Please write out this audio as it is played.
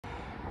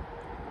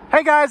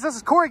Hey guys, this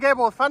is Cory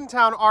Gabel with Fun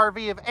Town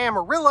RV of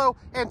Amarillo,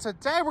 and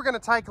today we're going to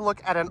take a look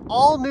at an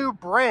all-new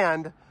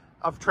brand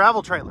of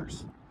travel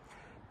trailers.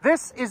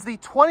 This is the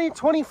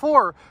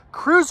 2024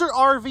 Cruiser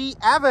RV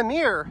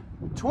Avenir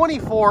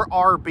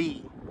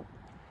 24RB.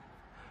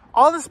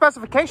 All the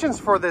specifications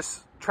for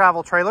this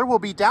travel trailer will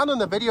be down in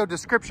the video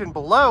description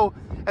below,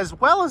 as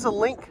well as a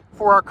link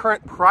for our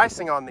current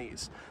pricing on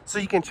these. So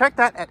you can check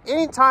that at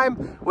any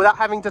time without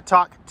having to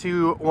talk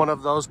to one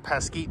of those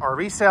pesky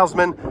RV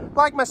salesmen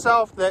like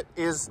myself that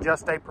is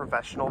just a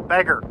professional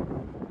beggar.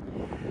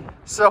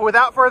 So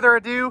without further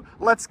ado,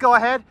 let's go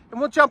ahead and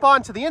we'll jump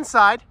on to the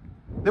inside.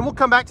 Then we'll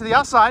come back to the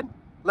outside.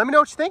 Let me know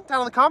what you think down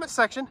in the comment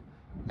section,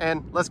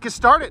 and let's get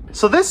started.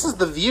 So this is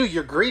the view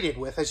you're greeted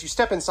with as you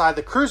step inside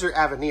the Cruiser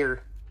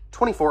Avenir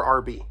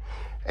 24RB.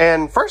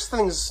 And first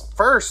things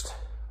first,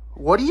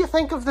 what do you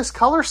think of this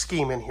color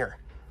scheme in here?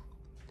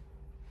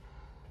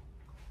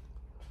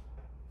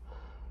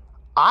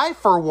 I,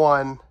 for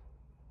one,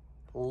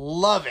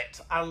 love it.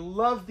 I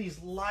love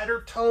these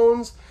lighter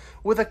tones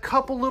with a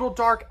couple little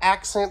dark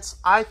accents.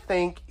 I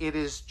think it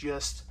is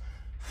just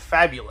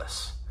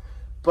fabulous.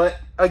 But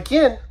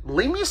again,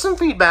 leave me some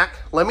feedback.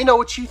 Let me know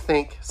what you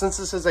think, since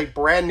this is a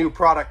brand new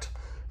product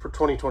for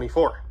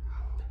 2024.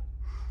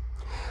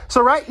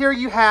 So right here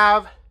you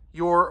have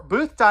your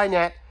booth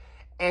dinette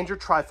and your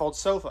trifold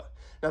sofa.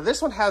 Now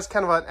this one has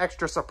kind of an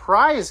extra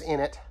surprise in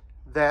it,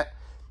 that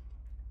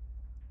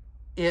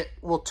it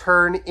will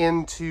turn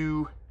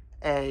into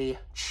a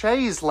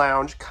chaise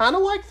lounge, kind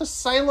of like the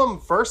Salem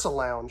Versa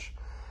Lounge.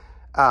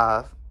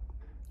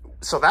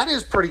 So that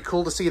is pretty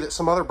cool to see that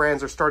some other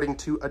brands are starting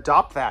to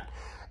adopt that.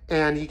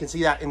 And you can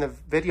see that in the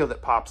video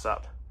that pops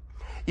up.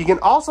 You can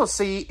also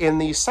see in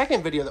the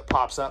second video that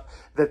pops up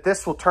that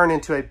this will turn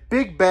into a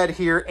big bed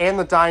here, and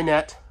the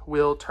dinette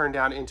will turn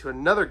down into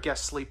another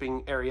guest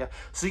sleeping area.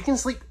 So you can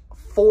sleep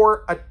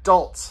 4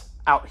 adults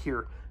out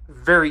here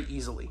very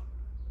easily.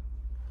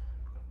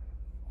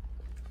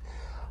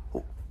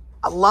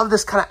 I love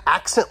this kind of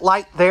accent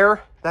light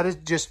there. That is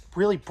just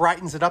really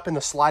brightens it up in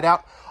the slide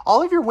out.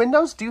 All of your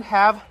windows do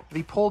have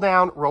the pull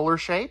down roller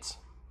shades.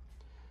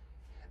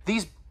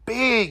 These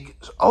big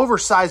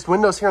oversized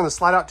windows here in the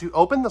slide out do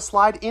open. The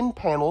slide in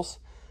panels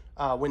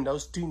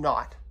windows do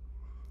not.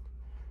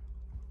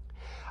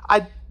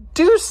 I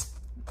do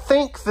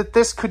think that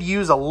this could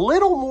use a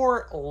little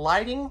more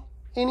lighting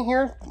in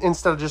here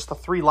instead of just the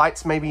 3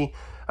 lights, maybe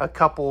a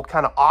couple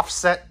kind of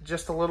offset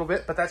just a little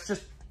bit, but that's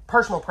just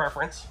personal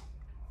preference.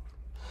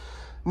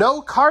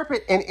 No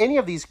carpet in any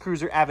of these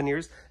Cruiser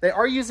Avenirs. They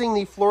are using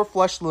the floor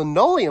flush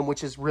linoleum,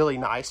 which is really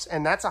nice,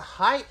 and that's a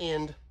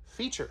high-end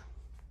feature.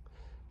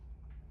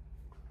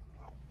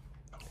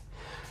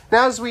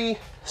 Now, as we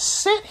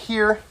sit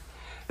here,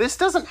 this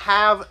doesn't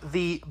have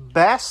the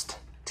best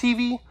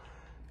TV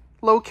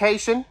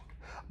location,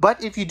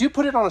 but if you do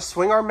put it on a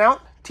swing arm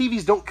mount,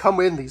 TVs don't come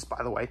in these,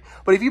 by the way,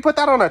 but if you put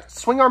that on a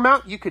swing arm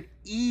mount, you could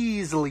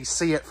easily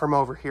see it from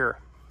over here.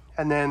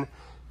 And then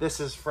this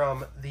is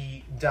from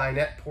the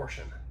dinette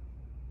portion.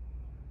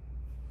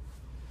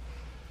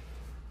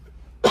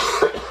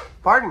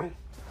 Pardon me.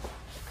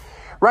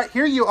 Right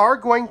here, you are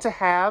going to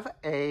have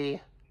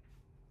a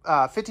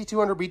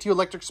 5200 BTU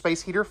electric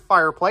space heater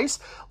fireplace.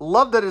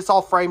 Love that it's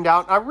all framed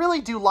out. I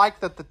really do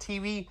like that the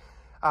TV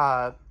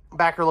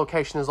backer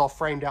location is all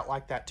framed out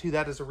like that too.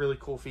 That is a really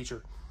cool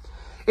feature.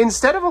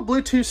 Instead of a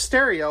Bluetooth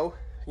stereo,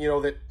 you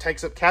know, that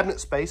takes up cabinet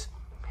space,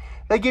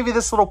 they give you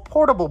this little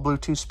portable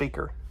Bluetooth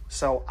speaker.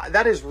 So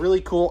that is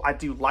really cool. I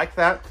do like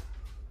that.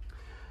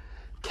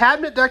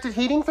 Cabinet ducted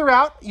heating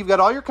throughout. You've got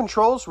all your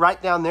controls right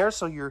down there.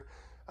 So your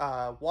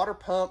water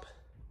pump,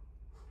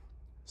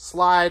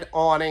 slide,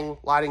 awning,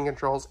 lighting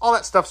controls, all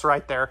that stuff's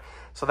right there.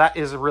 So that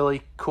is a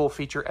really cool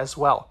feature as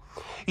well.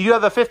 You do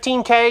have a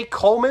 15K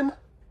Coleman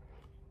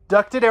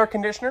ducted air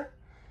conditioner.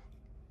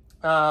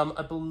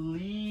 I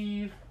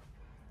believe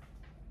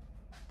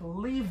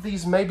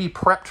these may be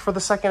prepped for the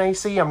second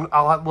AC.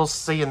 We'll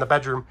see in the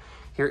bedroom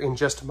here in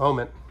just a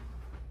moment.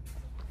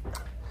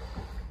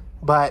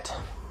 But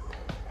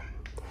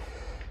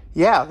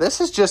yeah, this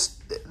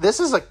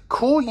is a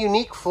cool,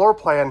 unique floor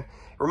plan. It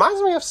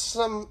reminds me of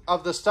some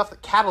of the stuff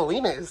that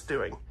Catalina is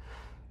doing.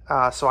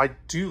 So I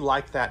do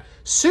like that.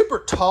 Super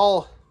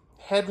tall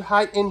head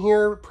height in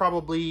here,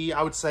 probably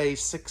I would say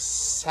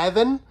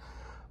 6'7"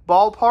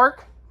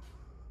 ballpark.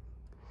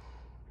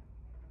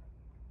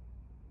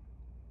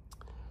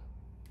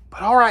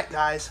 But all right,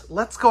 guys,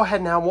 let's go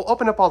ahead now. We'll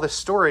open up all this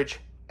storage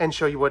and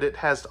show you what it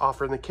has to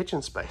offer in the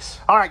kitchen space.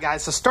 All right,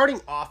 guys, so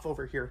starting off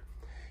over here,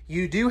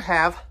 you do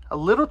have a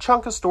little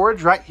chunk of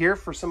storage right here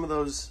for some of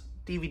those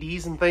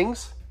DVDs and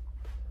things.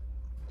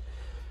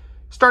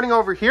 Starting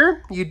over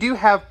here, you do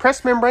have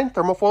pressed membrane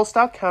thermofoil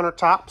style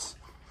countertops,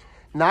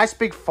 nice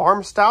big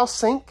farm style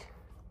sink.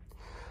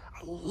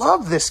 I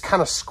love this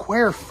kind of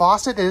square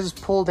faucet. It is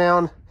pull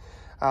down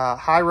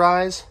high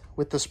rise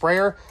with the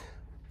sprayer.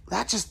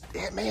 That just,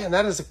 man,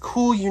 that is a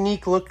cool,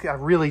 unique look. I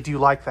really do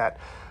like that.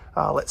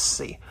 Let's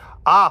see.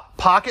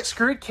 Pocket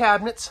screwed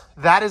cabinets.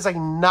 That is a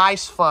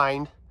nice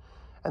find.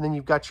 And then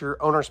you've got your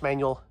owner's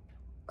manual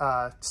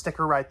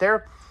sticker right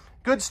there.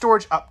 Good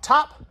storage up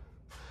top.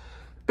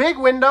 Big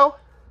window.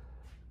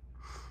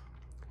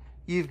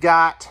 You've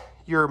got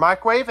your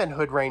microwave and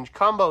hood range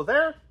combo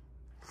there.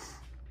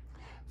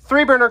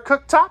 3-burner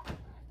cooktop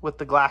with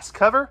the glass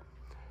cover.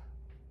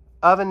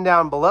 Oven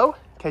down below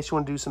in case you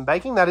want to do some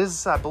baking. That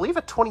is, I believe,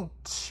 a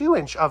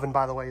 22-inch oven,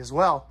 by the way, as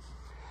well.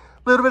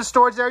 A little bit of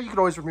storage there. You can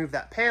always remove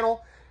that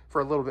panel for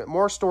a little bit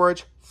more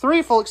storage.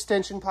 3 full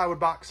extension plywood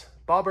box,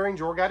 ball bearing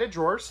drawer guided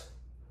drawers.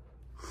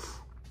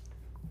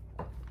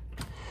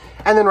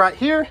 And then right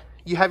here,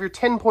 you have your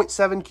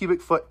 10.7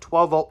 cubic foot,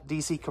 12 volt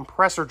DC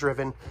compressor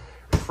driven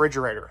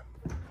refrigerator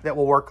that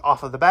will work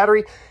off of the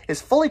battery,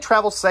 is fully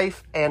travel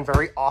safe and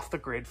very off the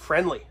grid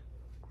friendly.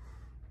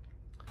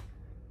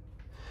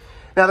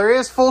 Now there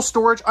is full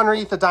storage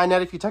underneath the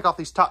dinette if you take off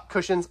these top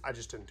cushions. I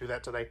just didn't do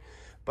that today,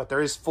 but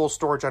there is full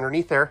storage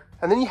underneath there.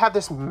 And then you have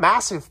this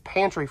massive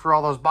pantry for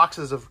all those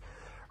boxes of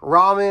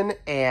ramen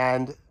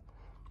and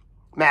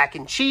mac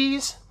and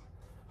cheese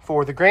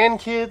for the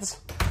grandkids.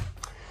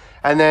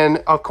 And then,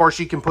 of course,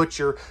 you can put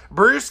your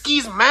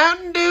Brewski's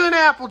Mountain Dew and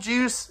apple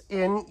juice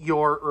in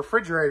your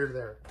refrigerator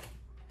there.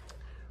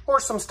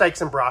 Or some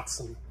steaks and broths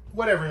and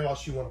whatever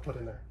else you want to put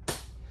in there.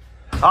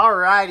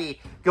 Alrighty,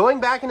 going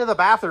back into the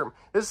bathroom.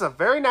 This is a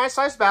very nice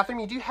sized bathroom.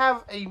 You do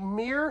have a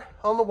mirror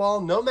on the wall,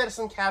 no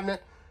medicine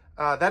cabinet.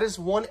 That is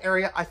one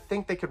area I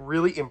think they could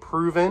really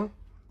improve in.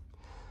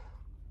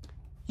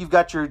 You've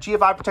got your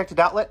GWVR protected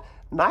outlet.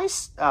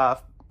 Nice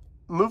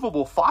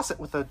movable faucet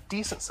with a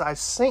decent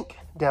sized sink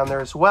down there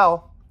as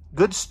well.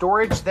 Good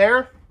storage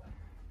there.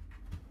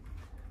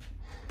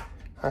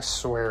 I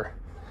swear,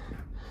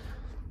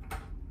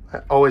 I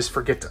always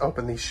forget to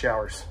open these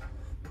showers.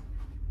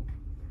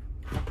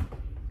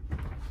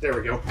 There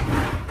we go.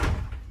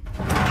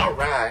 All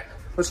right,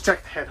 let's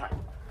check the head height.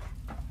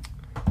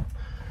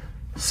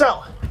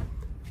 So,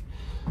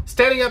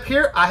 standing up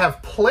here, I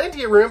have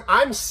plenty of room.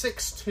 I'm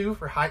 6'2"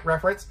 for height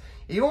reference.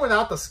 Even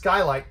without the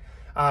skylight,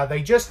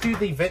 they just do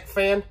the vent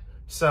fan.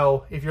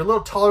 So if you're a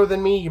little taller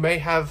than me, you may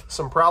have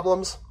some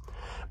problems,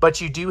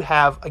 but you do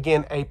have,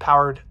 again, a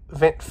powered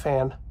vent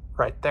fan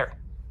right there.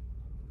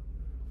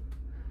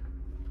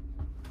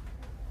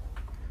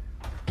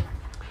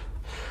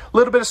 A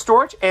little bit of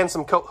storage and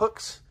some coat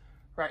hooks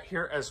right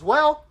here as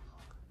well.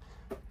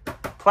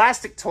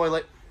 Plastic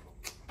toilet.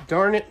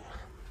 Darn it.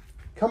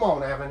 Come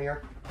on,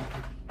 Avenir.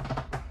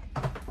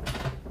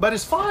 But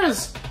as far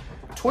as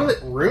toilet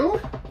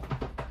room,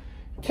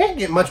 can't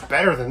get much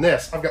better than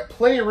this. I've got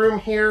plenty of room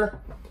here,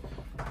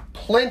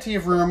 plenty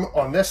of room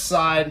on this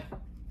side,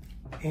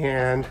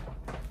 and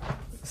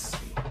let's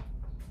see.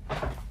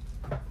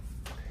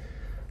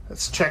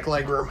 Let's check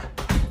leg room.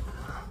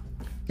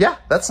 Yeah,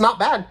 that's not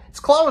bad. It's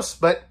close,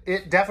 but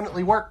it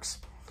definitely works.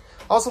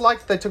 Also like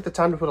that they took the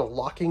time to put a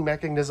locking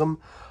mechanism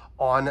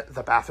on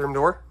the bathroom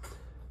door.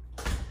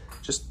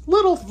 Just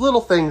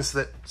little things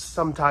that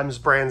sometimes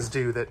brands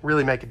do that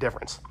really make a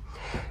difference.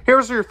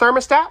 Here's your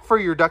thermostat for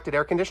your ducted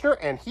air conditioner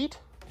and heat.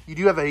 You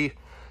do have a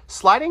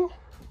sliding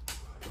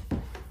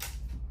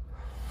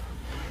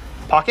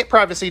pocket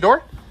privacy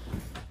door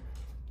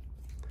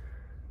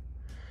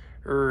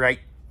right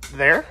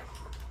there.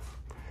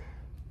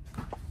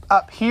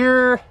 Up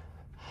here,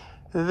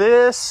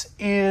 this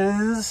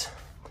is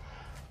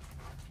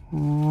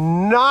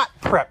not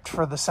prepped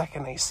for the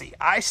second AC.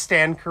 I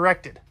stand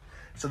corrected.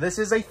 So this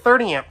is a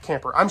 30 amp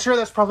camper. I'm sure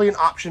that's probably an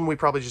option. We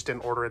probably just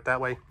didn't order it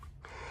that way.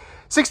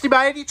 60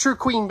 by 80 true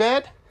queen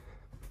bed.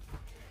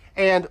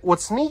 And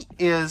what's neat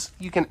is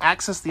you can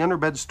access the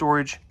underbed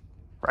storage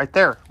right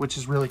there, which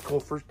is really cool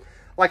for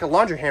like a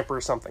laundry hamper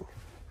or something.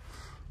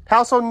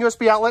 Household and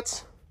USB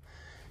outlets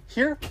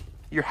here.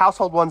 Your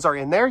household ones are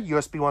in there.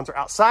 USB ones are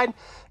outside.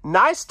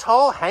 Nice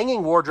tall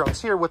hanging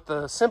wardrobes here with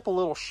the simple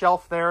little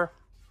shelf there.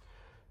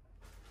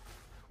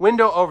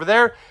 Window over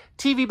there.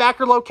 TV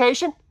backer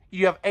location.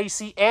 You have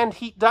AC and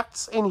heat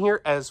ducts in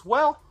here as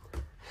well.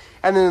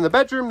 And then in the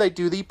bedroom, they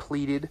do the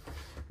pleated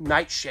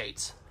night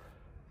shades.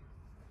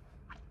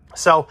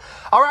 So,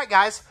 all right,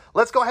 guys,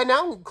 let's go ahead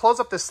now and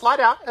close up this slide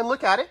out and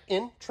look at it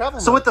in travel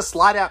mode. So with the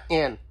slide out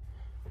in,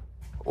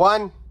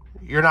 1,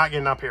 you're not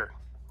getting up here.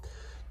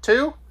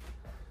 2,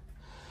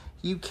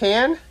 you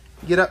can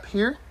get up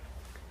here.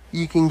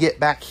 You can get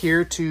back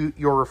here to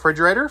your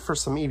refrigerator for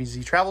some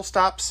easy travel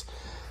stops.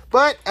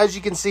 But as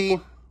you can see,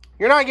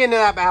 you're not getting to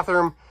that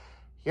bathroom.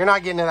 You're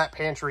not getting to that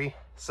pantry.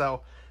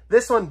 So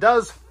this one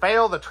does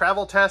fail the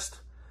travel test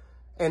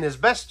and is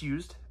best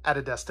used at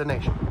a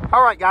destination.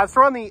 All right, guys,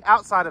 so we're on the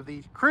outside of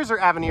the Cruiser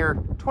Avenir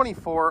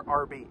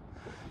 24RB.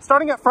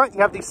 Starting up front,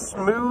 you have the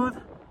smooth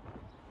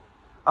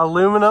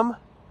aluminum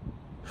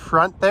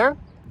front there.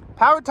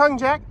 Powered tongue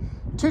jack,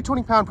 2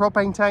 20-pound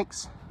propane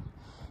tanks.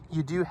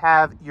 You do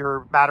have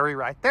your battery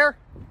right there.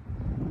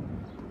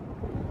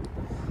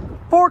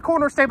 4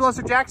 corner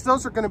stabilizer jacks.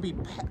 Those are going to be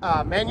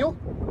manual.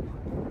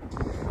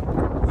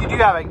 You do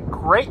have a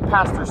great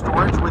pass-through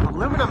storage with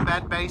aluminum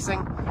bed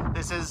basing.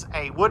 This is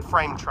a wood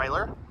frame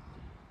trailer.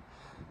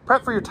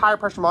 Prep for your tire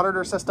pressure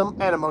monitor system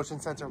and a motion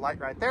sensor light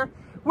right there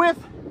with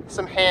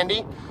some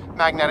handy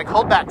magnetic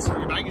holdbacks for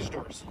your baggage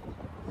doors.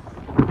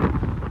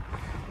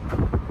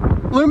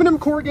 Aluminum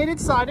corrugated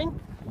siding.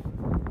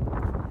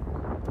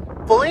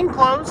 Fully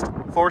enclosed,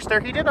 forced air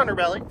heated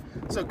underbelly.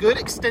 So good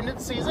extended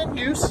season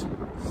use.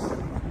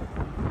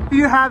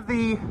 You have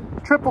the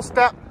triple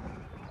step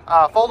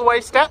fold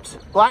away steps,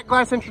 black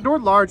glass entry door,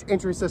 large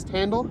entry assist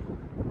handle.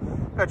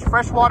 Got your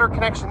fresh water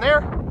connection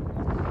there.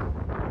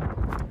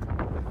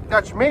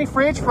 Got your mini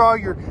fridge for all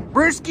your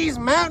brewskis,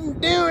 Mountain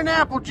Dew, and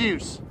apple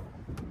juice.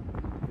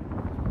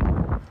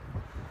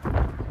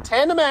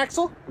 Tandem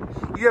axle.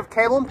 You have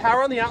cable and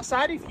power on the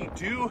outside if you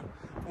do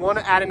want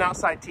to add an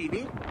outside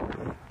TV.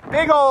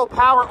 Big old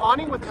power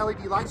awning with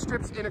LED light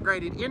strips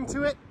integrated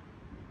into it.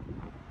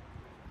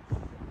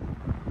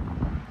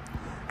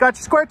 Got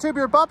your square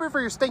tubular bumper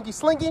for your stinky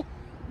slinky.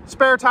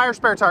 Spare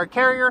tire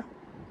carrier.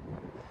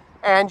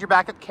 And your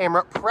backup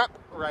camera prep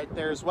right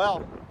there as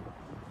well.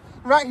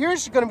 Right here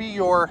is going to be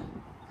your,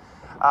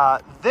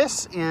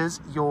 this is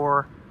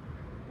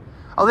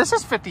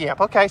 50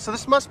 amp. Okay, so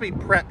this must be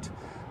prepped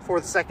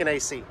for the second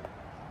AC.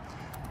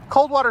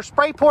 Cold water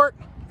spray port.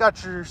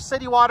 Got your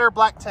city water,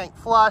 black tank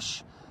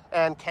flush,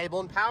 and cable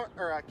and power,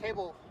 or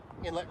cable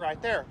inlet right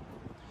there.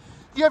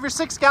 You have your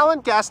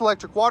 6-gallon gas and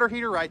electric water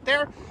heater right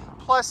there,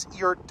 plus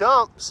your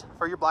dumps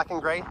for your black and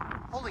gray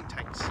holding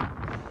tanks.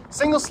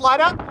 Single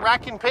slide up,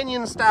 rack and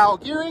pinion style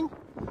gearing,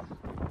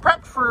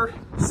 prepped for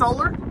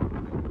solar.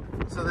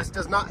 So this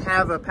does not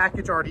have a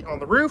package already on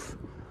the roof.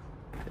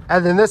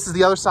 And then this is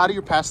the other side of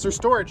your pass-through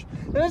storage.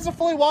 And it's a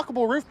fully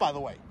walkable roof, by the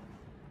way.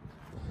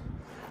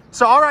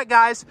 So, all right,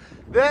 guys,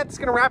 that's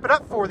going to wrap it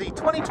up for the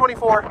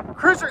 2024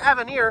 Cruiser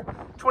Avenir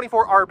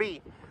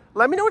 24RB.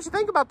 Let me know what you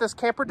think about this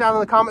camper down in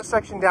the comment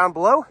section down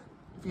below.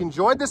 If you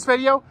enjoyed this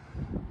video,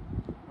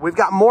 we've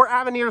got more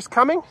Avenirs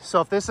coming.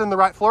 So if this isn't the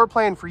right floor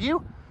plan for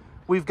you,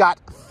 we've got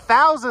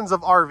thousands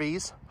of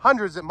RVs,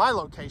 hundreds at my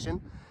location,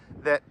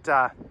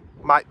 that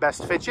might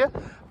best fit you.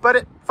 But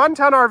at Fun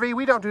Town RV,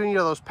 we don't do any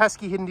of those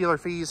pesky hidden dealer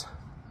fees.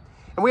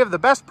 And we have the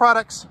best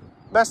products,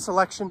 best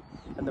selection,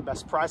 and the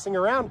best pricing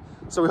around.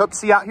 So we hope to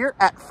see you out here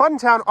at Fun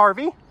Town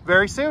RV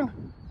very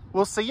soon.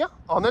 We'll see you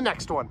on the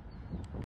next one.